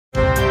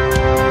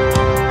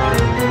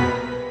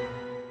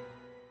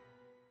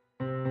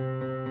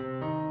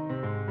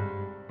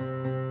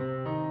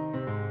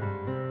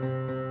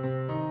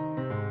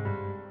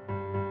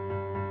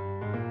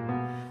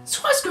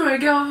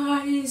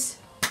guys!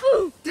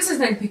 This is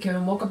Nick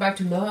and welcome back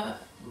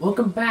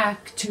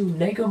to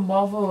Lego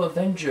Marvel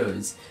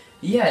Avengers.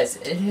 Yes,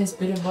 it has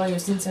been a while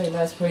since I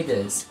last played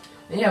this.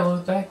 And yeah,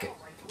 we're back.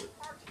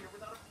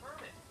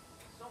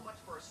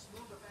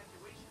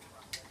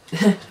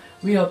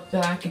 We are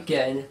back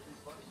again.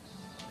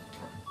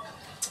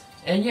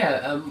 And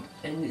yeah,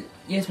 and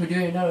yes, we're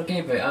doing another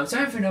gameplay. I'm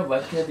sorry for no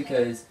webcam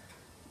because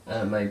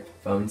my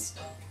phone's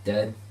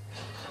dead.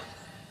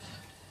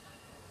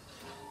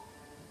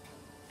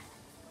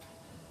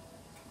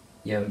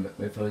 Yeah,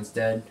 my phone's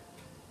dead.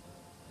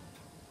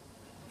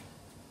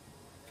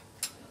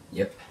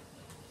 Yep.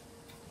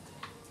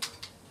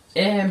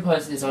 And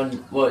plus it's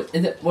on, well,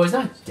 it's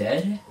not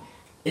dead.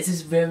 It's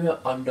just very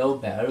on low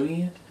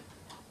battery.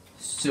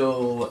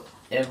 So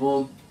I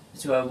won't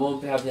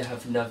be able to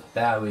have enough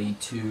battery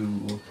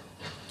to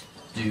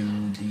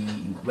do the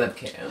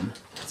webcam.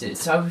 So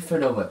sorry for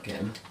no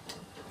webcam.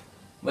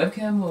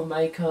 Webcam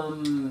might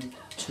come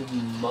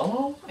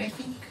tomorrow, I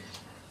think.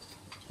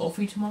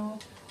 Hopefully tomorrow.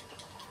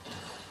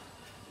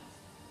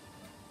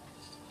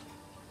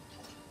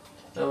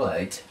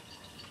 Alright.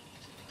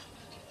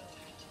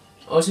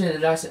 Also in the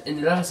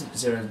last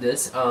episode of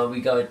this,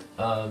 we got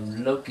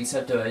Loki,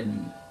 Scepter,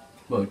 and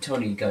well,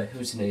 Tony got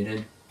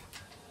hallucinated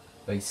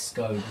by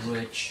Scarlet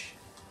Witch.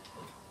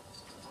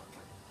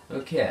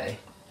 Okay.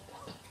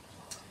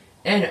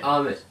 And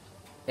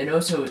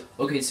also,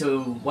 okay,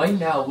 so right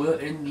now we're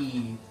in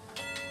the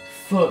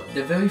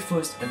very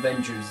first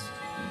Avengers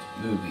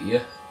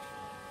movie.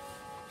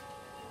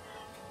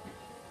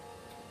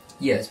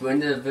 Yes, we're in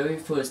the very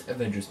first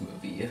Avengers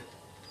movie.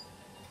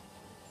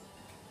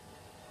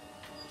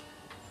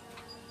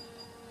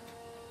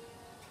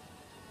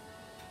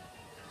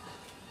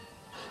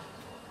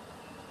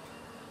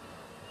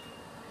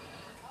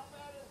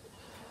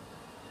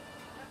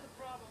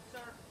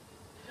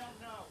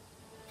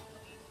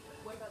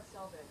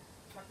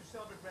 Dr.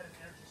 Selvig read an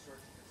energy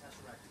surge in the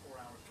Tesseract 4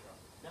 hours ago.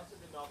 Nelson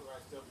didn't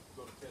authorize Selvig to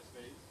go to test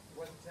phase. He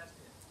wasn't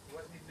testing it. He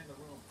wasn't even in the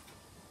room.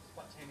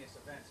 Spontaneous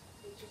event.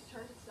 It just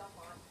turned itself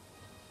on.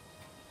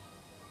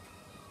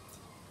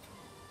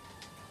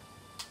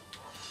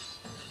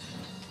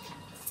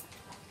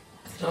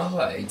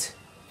 Alright.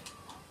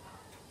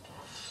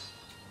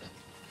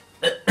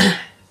 Mess.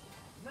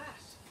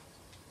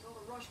 All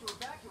the rush to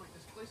evacuate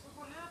this place. Look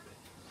what happened.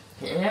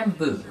 And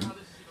boom.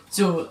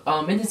 So,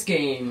 in this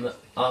game,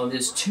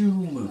 there's two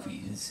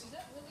movies.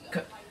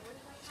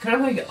 It's kind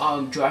of like,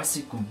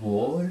 Jurassic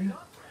World,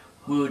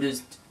 where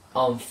there's,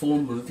 4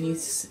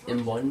 movies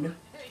in one.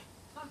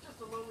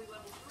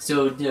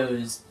 So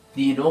there's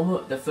the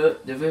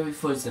very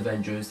first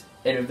Avengers,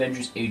 and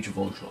Avengers Age of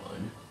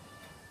Ultron.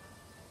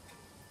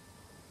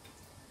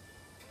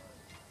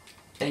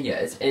 And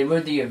yes, and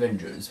we're the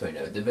Avengers right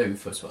now, the very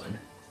first one.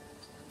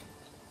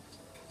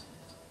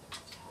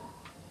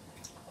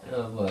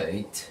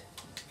 Alright.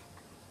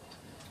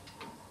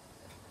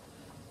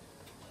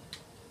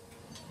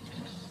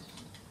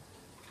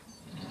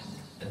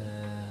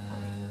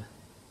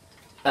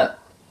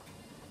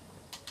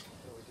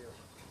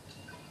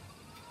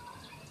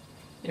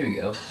 Here we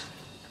go.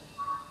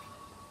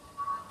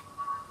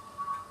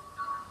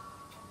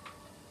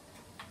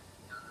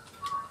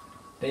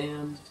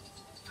 Bam.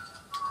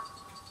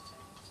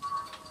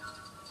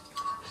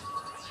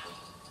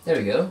 There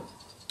we go.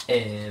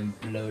 And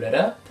blow that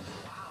up.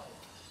 Wow.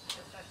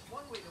 That's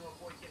one way to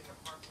avoid getting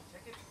a parking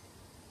ticket.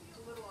 He's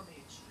a little on the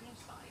extreme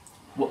side.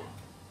 What?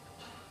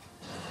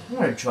 I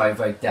want to drive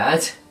like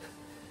that.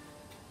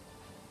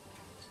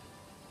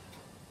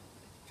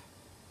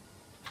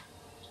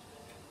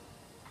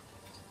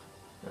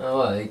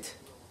 Alright.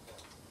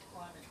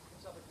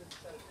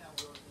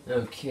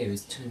 Okay,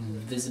 let's turn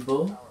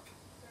invisible.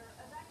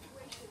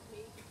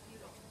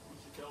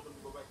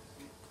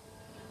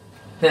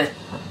 Heh.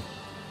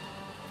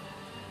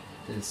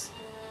 This.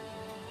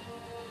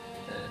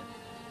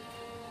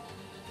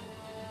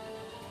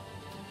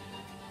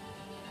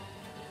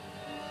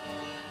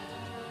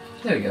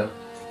 There we go.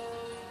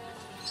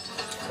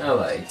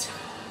 Alright.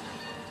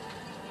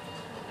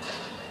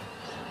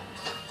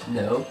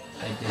 No,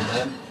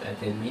 I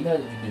didn't mean to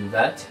do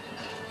that.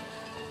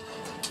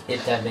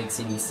 If that makes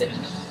any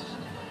sense.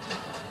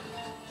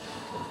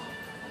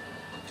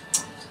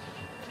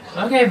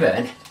 Okay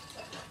then.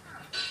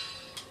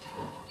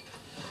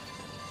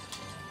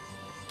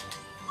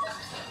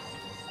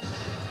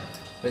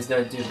 Let's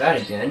not do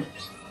that again.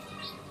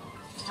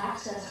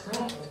 Access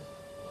granted.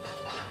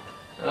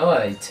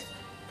 Alright.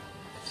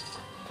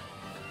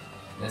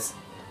 Let's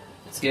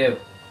go.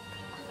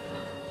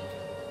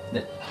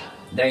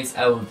 Nice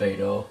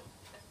elevator.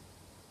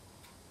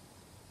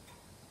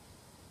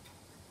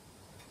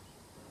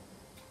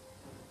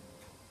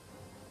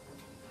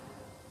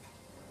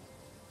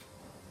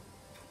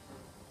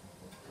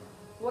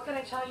 What can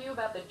I tell you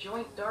about the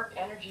Joint Dark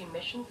Energy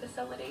Mission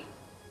Facility?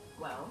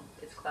 Well,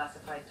 it's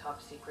classified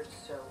top secret,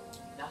 so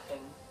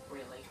nothing,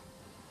 really.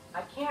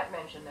 I can't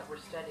mention that we're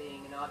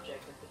studying an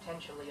object with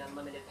potentially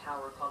unlimited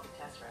power called the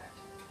Tesseract.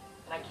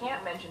 And I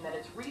can't mention that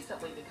it's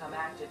recently become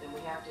active and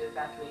we have to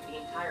evacuate the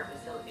entire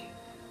facility.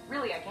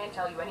 Really, I can't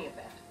tell you any of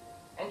that.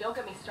 And don't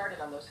get me started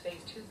on those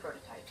Phase 2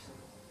 prototypes.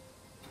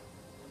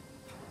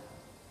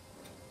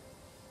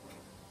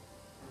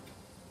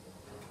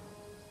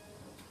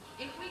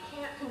 If we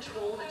can't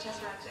control the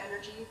Tesseract's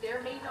energy,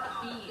 there may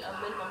not be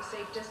a minimum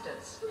safe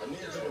distance. I need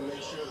you to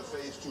make sure the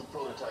Phase 2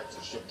 prototypes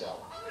are shipped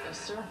out. Yes,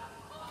 sir.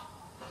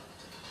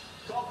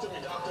 Talk to me,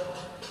 Doctor.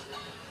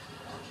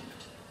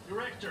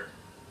 Director,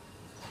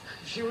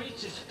 she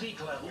reached its peak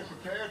level. We're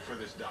prepared for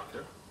this,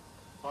 Doctor.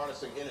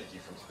 Harnessing energy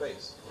from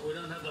space. We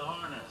don't have the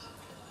harness.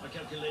 My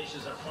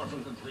calculations are far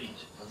from complete.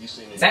 Have you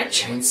seen Is that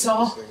any-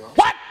 chainsaw? this thing off?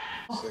 What?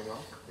 This thing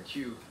off? The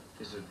cube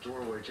is a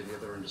doorway to the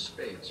other end of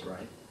space,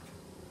 right?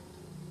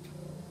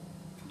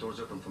 Doors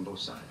open from both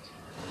sides.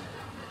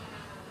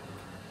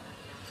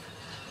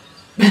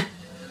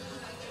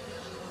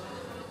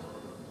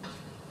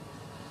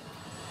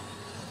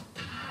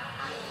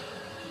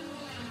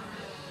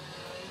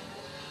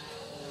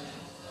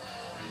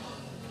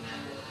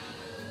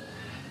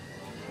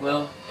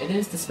 Well, it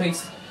is the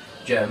space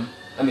gem.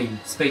 I mean,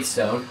 space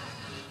stone.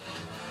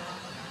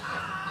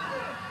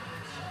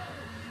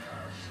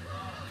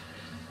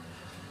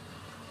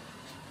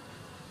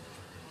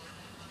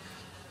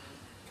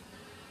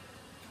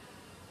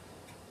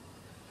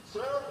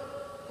 Sir,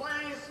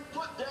 please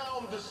put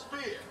down the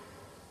spear.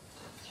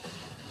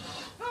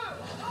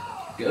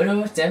 Good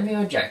old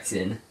Samuel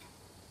Jackson.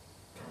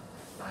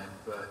 I am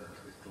burdened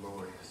with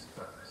glorious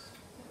purpose.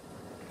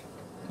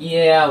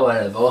 Yeah,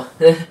 whatever.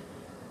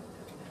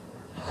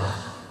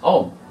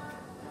 Oh,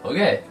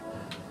 okay.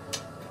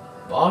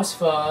 Boss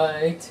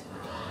fight.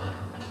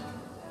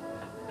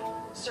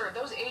 Sir,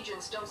 those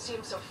agents don't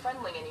seem so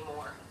friendly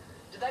anymore.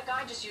 Did that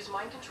guy just use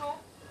mind control?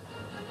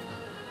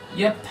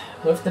 Yep,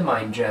 with the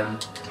mind gem.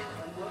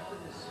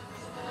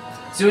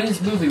 So in this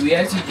movie, we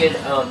actually get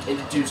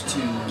introduced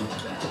to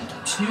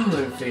two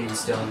Infinity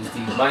Stones: the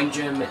mind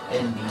gem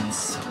and the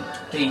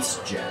space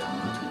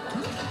gem.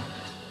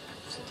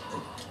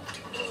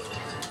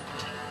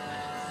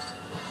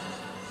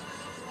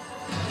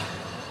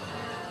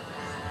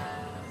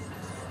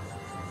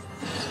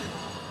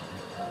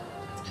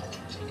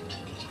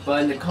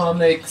 But in the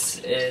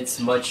comics, it's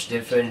much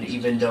different,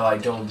 even though I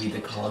don't read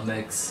the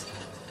comics.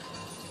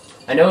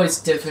 I know it's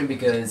different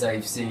because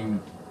I've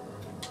seen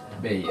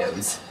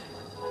videos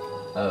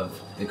of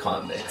the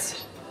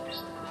comics.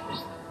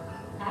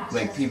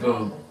 Like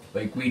people,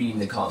 like reading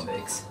the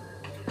comics.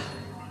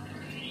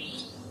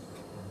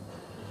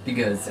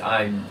 Because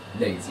I'm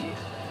lazy.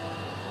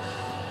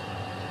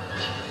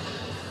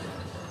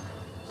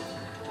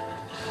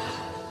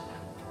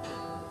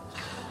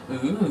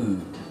 Ooh.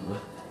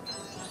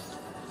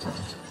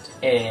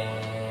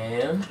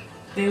 And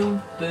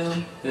boom,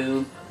 boom,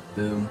 boom,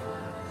 boom.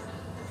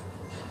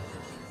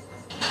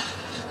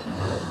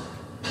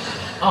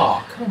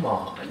 Oh, come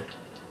on.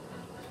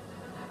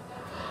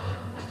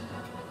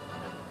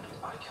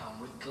 I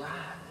come with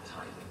glad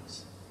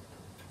tidings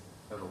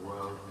of a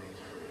world made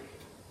free.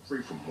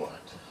 Free from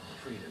what?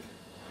 Freedom.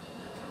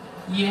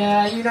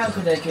 Yeah, you're not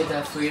gonna get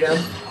that freedom.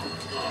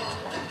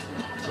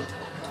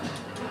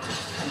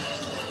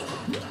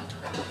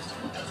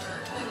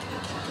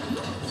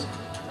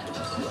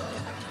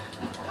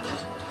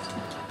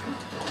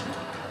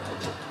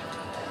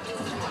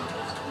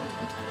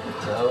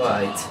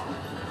 Alright.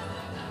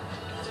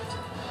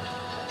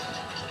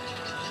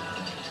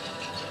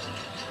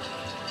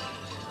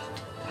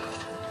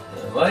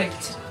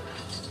 Alright.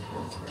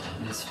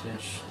 Let's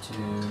switch to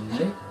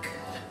Nick.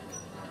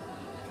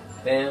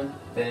 Bam,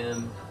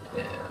 bam,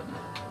 bam,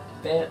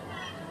 bam.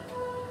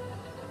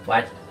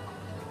 What?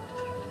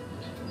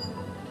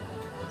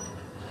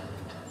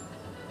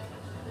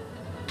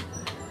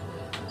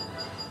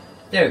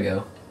 There we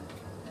go.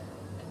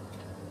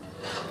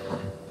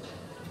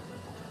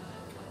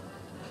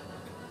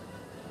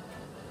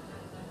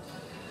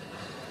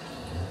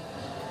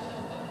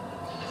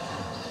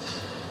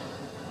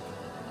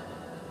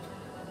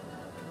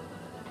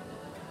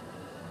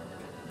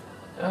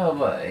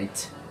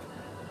 Alright.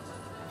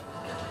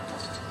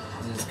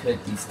 Let's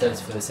cut these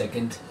studs for a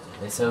second.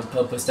 I saw a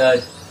purple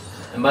stud.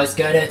 I must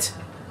get it!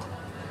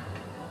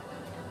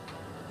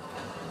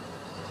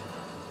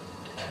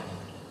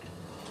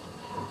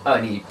 Oh,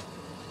 neat.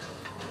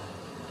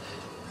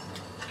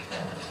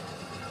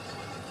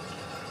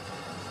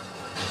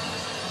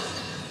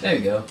 There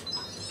we go.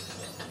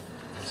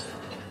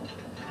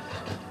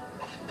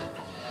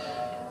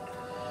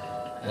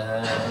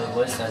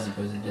 What's that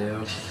supposed to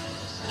do?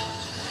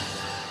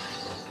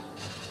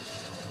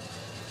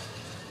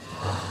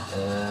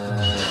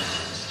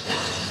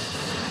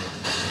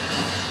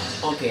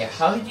 Okay,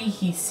 how did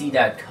he see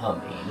that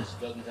coming? This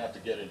doesn't have to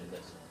get any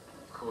messy.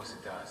 Of course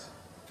it does.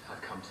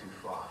 I've come too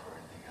far for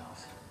anything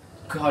else.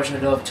 Gosh, I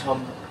love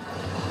Tom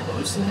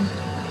Wilson,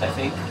 I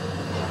think.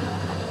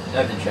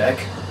 I have to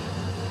check.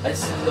 I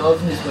just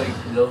love his like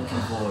Loki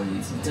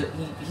voice.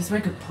 He's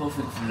like a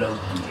perfect Loki.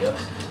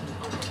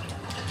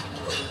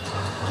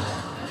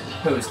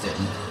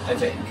 Poston, I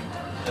think.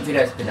 I think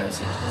that's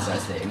pronounced his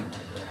last name.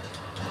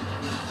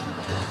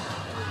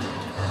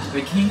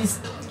 Like he's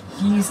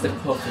the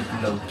perfect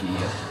Loki.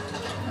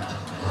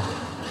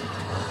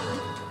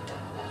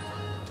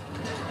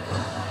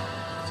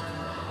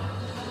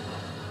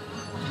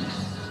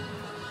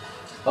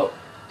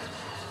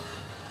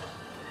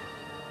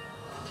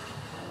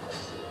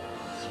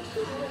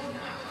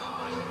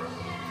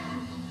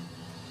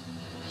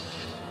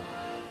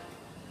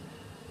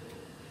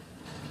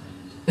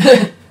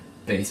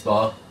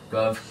 Baseball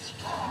glove.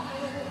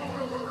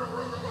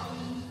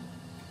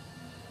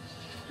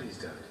 Please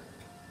don't.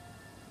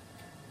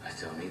 I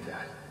still need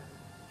that.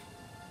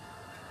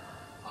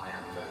 I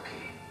am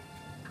Loki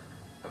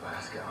of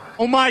Asgard.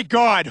 Oh my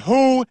God,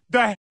 who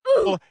the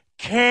hell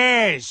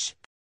cares?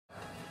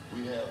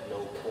 We have no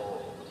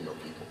quarrel with your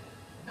people.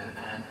 An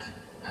ant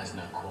has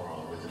no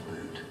quarrel with a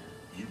boot.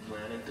 You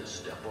planning to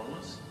step on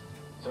us?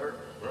 Sir,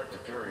 Director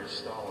Fury is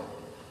stalling.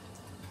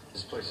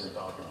 This place is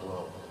about to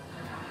blow.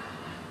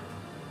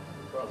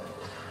 Brother.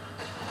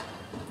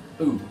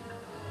 Ooh.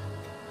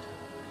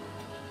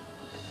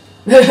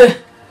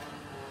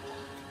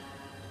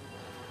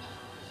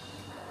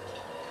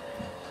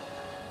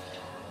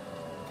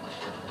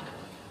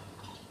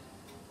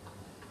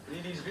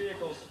 Leave these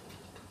vehicles.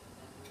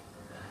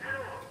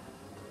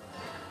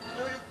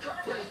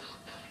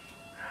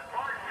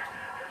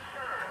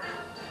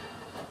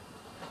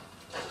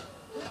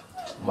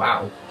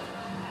 Wow.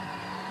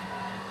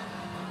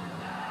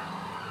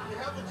 We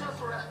have the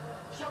Tesseract.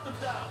 Shut them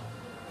down.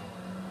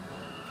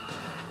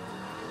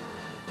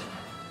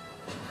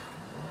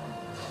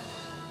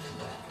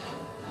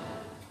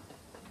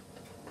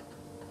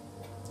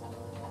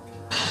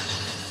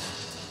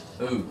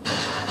 Ooh.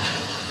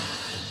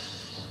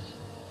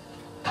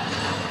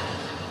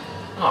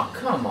 Oh,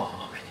 come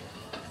on.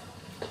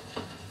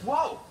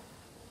 Whoa!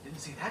 Didn't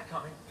see that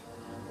coming.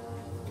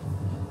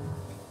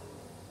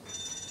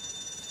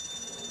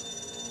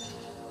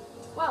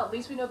 Well, at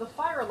least we know the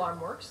fire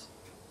alarm works.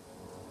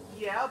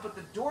 Yeah, but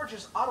the door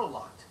just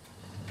auto-locked.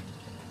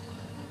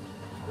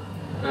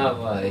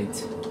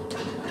 Alright.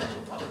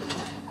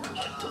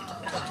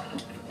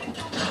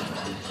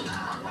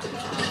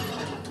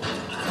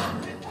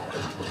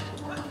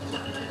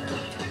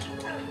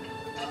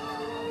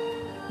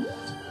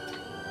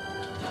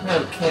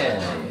 Okay.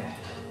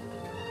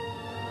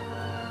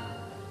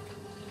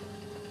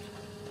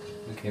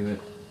 Okay,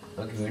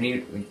 we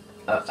need.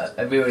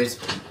 Everybody's.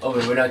 Oh,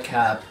 wait, we're not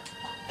Cap.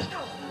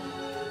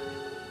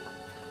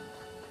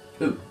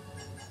 Ooh.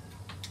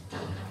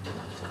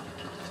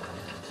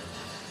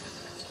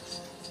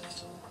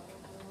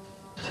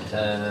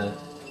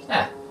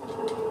 Ah.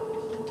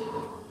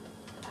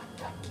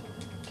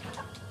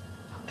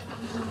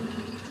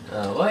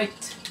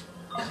 Alright.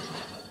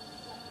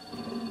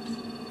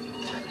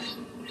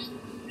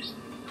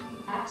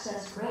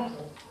 Access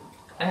granted.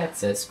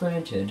 Access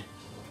granted.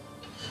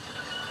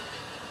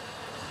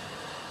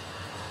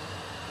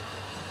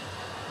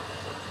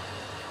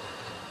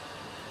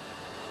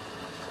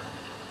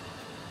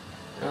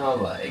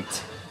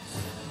 Alright.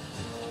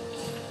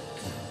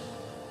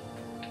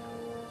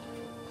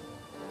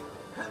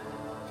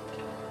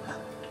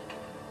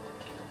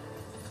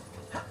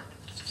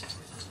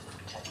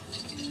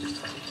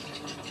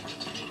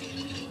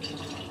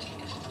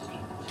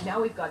 Now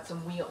we've got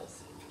some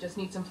wheels. Just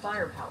need some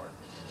firepower.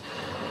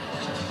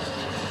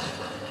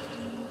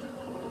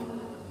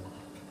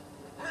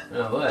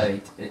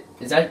 Alright.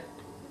 Is that...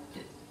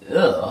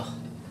 Ugh.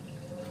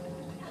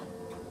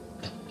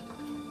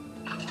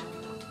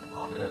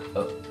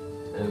 Oh,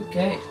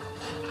 okay.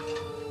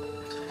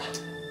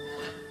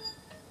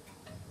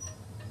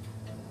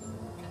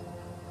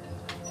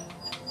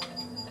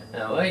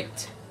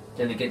 Alright.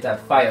 Then to get that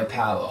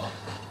firepower.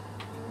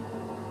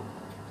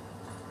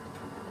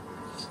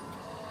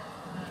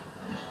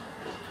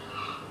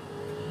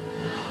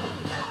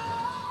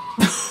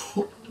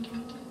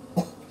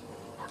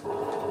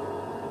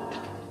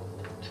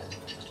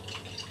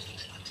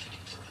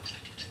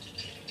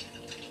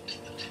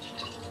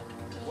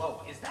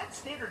 Whoa, is that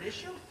standard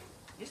issue?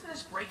 Isn't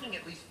this breaking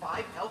at least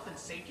 5 health and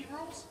safety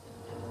rules?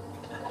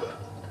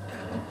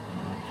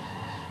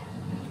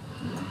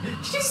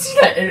 Did you see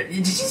that? Did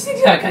you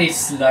see that kind of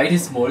slide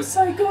his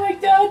motorcycle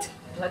like that?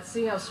 Let's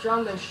see how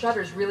strong those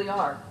shutters really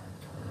are.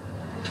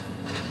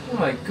 Oh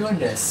my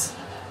goodness.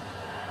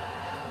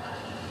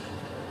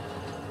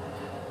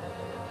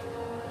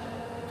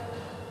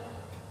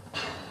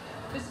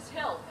 This is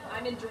Hill.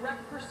 I'm in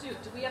direct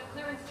pursuit. Do we have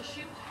clearance to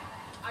shoot?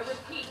 I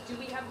repeat, do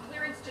we have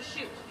clearance to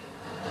shoot?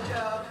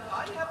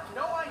 I have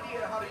no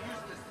idea how to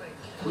use this thing.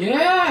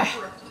 Yeah!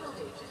 For a field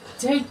agent.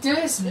 Take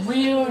this Just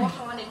weird walk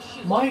on and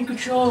shoot. mind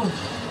control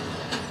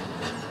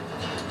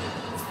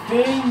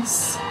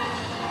things.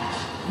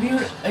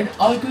 Weird and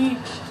ugly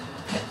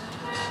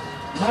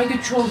mind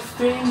control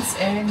things,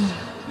 and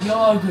you're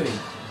ugly.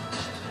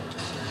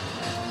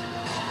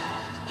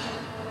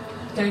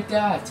 Take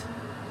that.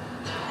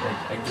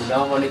 I do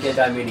not want to get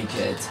that mini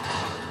kit.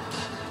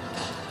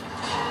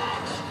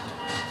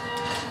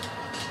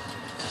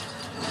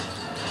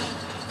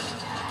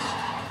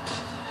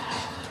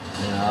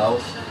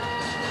 No.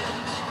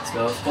 It's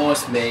gonna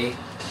force me.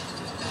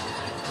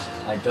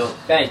 I don't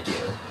thank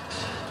you.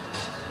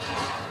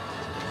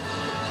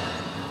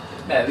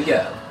 There we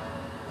go.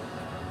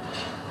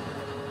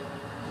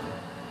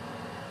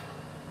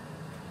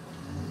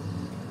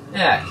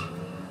 Yeah.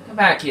 Come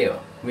back here,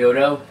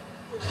 weirdo.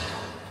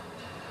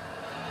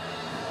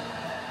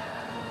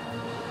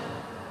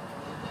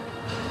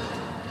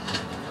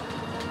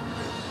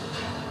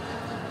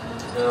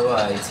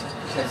 Alright,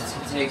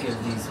 let's take care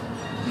of these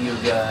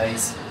weird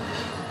guys.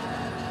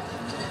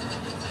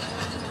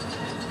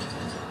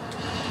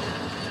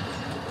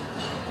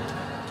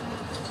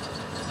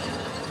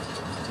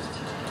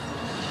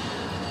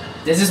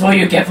 This is what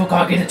you get for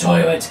clogging the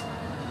toilet!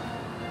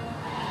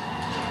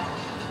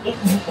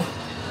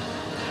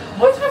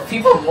 Why are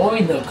people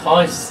mowing their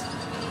cars?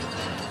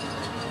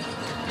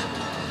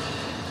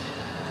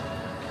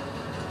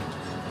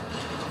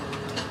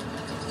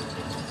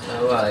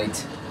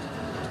 Alright.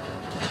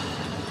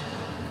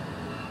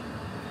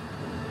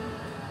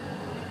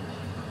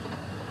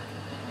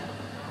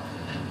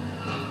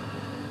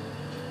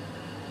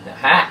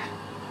 Aha!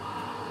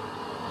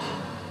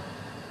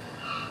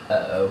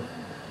 Uh-oh.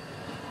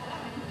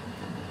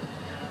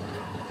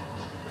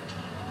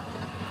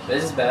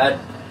 This is bad.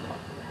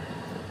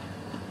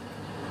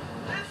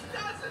 This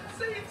doesn't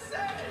seem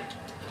safe!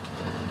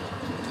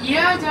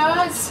 Yeah, it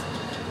does!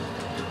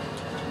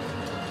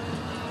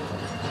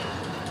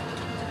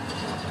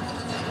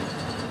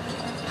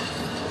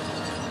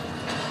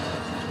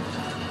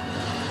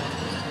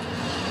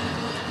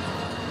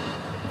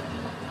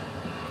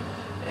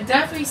 It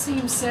definitely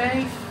seems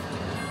safe.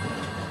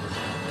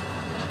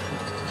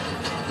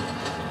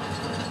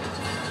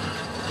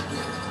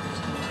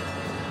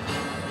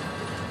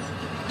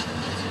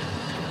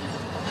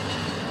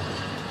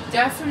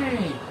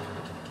 Definitely.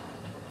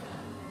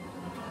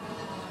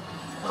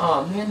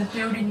 Oh man, the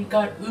building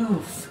got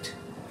oofed.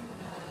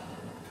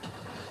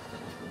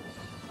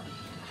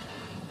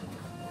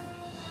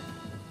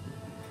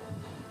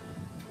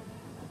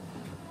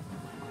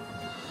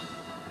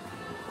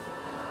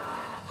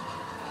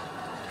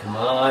 Come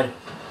on.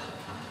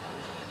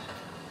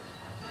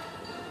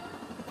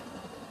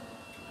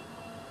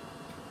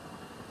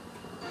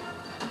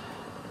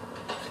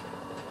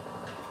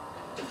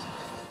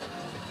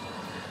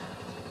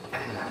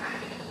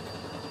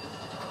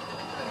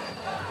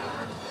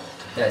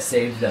 That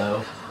saved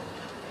though.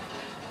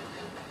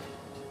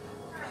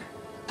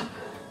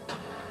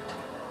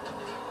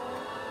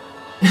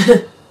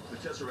 The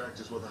Tesseract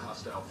is with a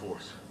hostile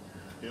force.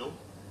 Ill?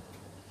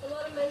 A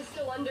lot of men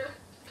still under.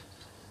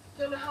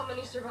 Don't know how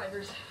many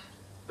survivors.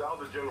 Dial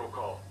the general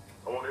call.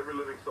 I want every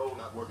living soul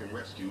not working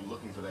rescue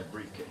looking for that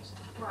briefcase.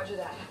 Roger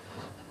that.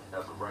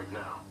 As of right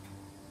now,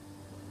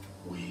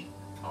 we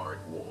are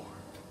at war.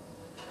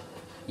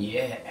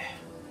 Yeah.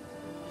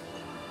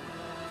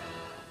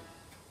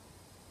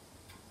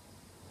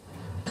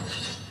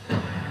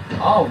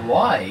 All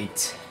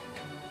right.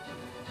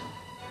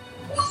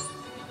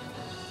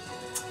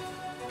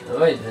 All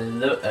right,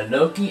 a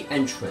Loki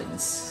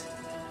entrance.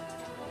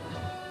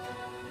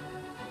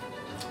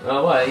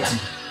 All right.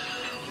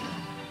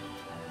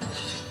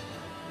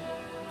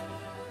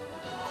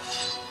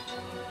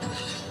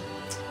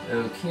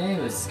 Okay,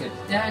 let's skip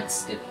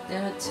that,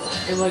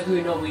 And like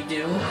we normally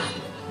do,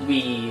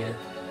 we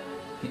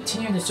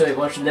continue the story,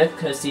 watch the next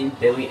cutscene,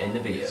 then we end the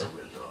video.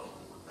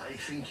 I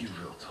think you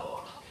will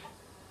talk.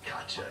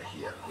 Gotcha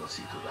here. We'll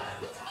see to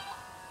that.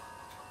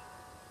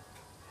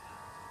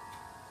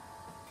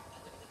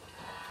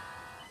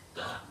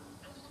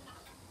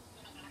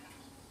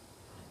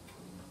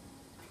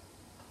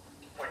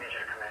 We need you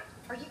to come in.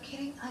 Are you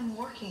kidding? I'm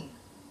working.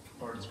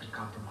 Barton's been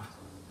compromised.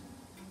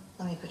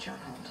 Let me put you on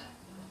hold.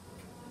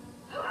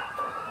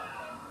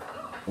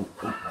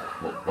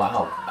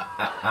 Wow.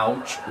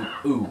 Ouch.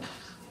 Ooh.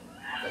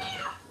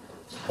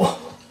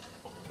 Oh.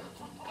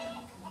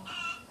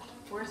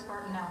 Where's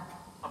Barton now?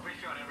 I'll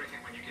brief you on everything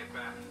when you get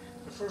back.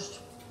 But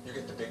first, you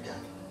get the big guy.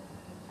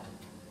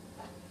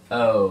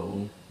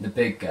 Oh, the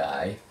big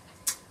guy.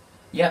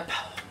 Yep.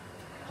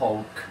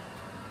 Hulk.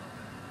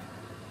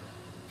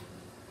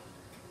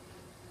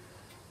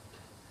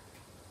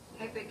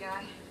 Hey, big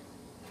guy.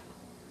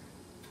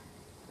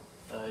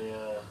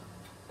 I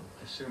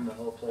assume the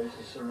whole place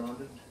is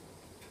surrounded.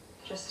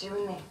 Just you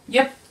and me.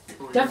 Yep.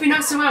 Definitely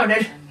not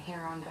surrounded. I'm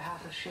here on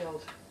behalf of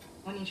S.H.I.E.L.D.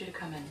 We need you to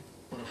come in.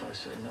 What if I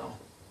say no?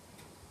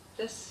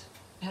 This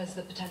has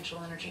the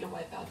potential energy to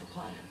wipe out the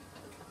planet.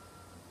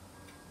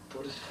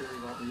 What does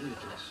Fury want me to do?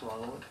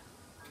 Swallow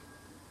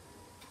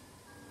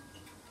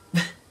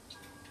it?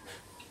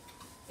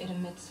 It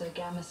emits a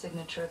gamma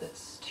signature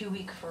that's too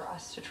weak for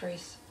us to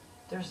trace.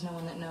 There's no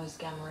one that knows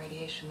gamma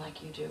radiation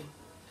like you do.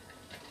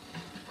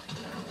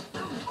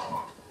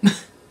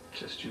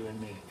 Just you and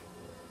me.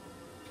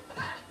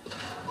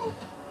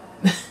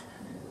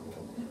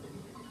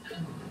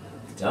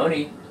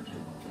 Tony.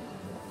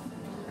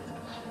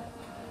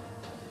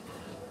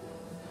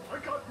 I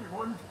got me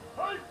one.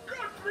 I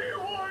got me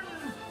one.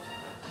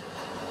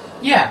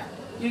 Yeah,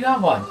 you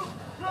got one.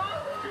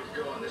 Good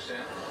to go on this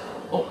end.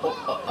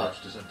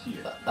 Rest is up to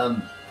you.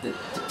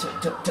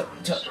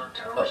 Stark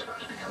Tower is about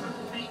to become a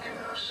beacon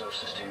of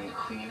self-sustaining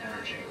clean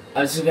energy.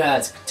 I was gonna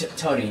ask,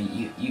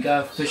 Tony, you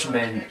got a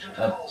fisherman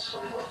up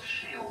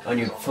on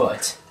your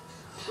foot.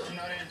 Not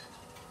in.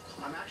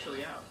 I'm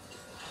actually out.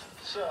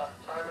 Sir,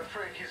 I'm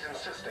afraid he's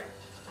insisting.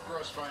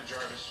 Gross fine,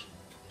 Jarvis.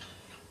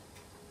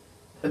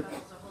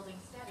 Also holding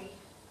steady,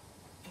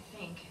 I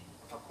think.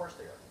 Of course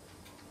they are.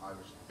 I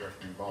was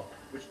directly involved.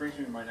 Which brings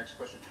me to my next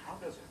question. How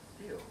does it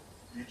feel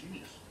to be a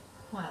genius?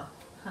 Well,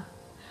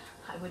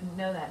 I wouldn't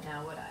know that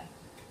now, would I?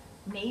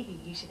 Maybe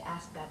you should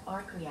ask that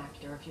arc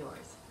reactor of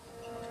yours.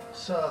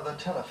 Sir, the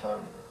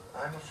telephone.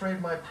 I'm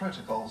afraid my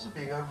protocols are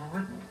being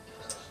overridden.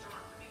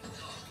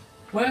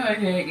 Well,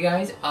 okay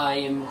guys, I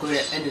am going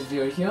to end this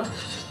video here.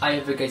 I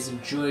hope you guys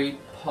enjoyed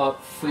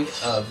part 3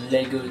 of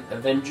Lego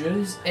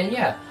Avengers. And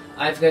yeah,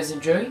 I hope you guys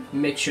enjoyed.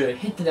 Make sure to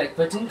hit the like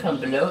button,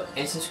 comment below,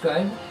 and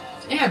subscribe.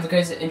 And yeah, if you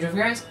guys enjoyed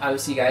guys, I will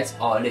see you guys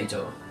all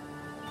later.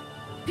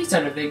 Peace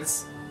out,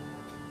 things.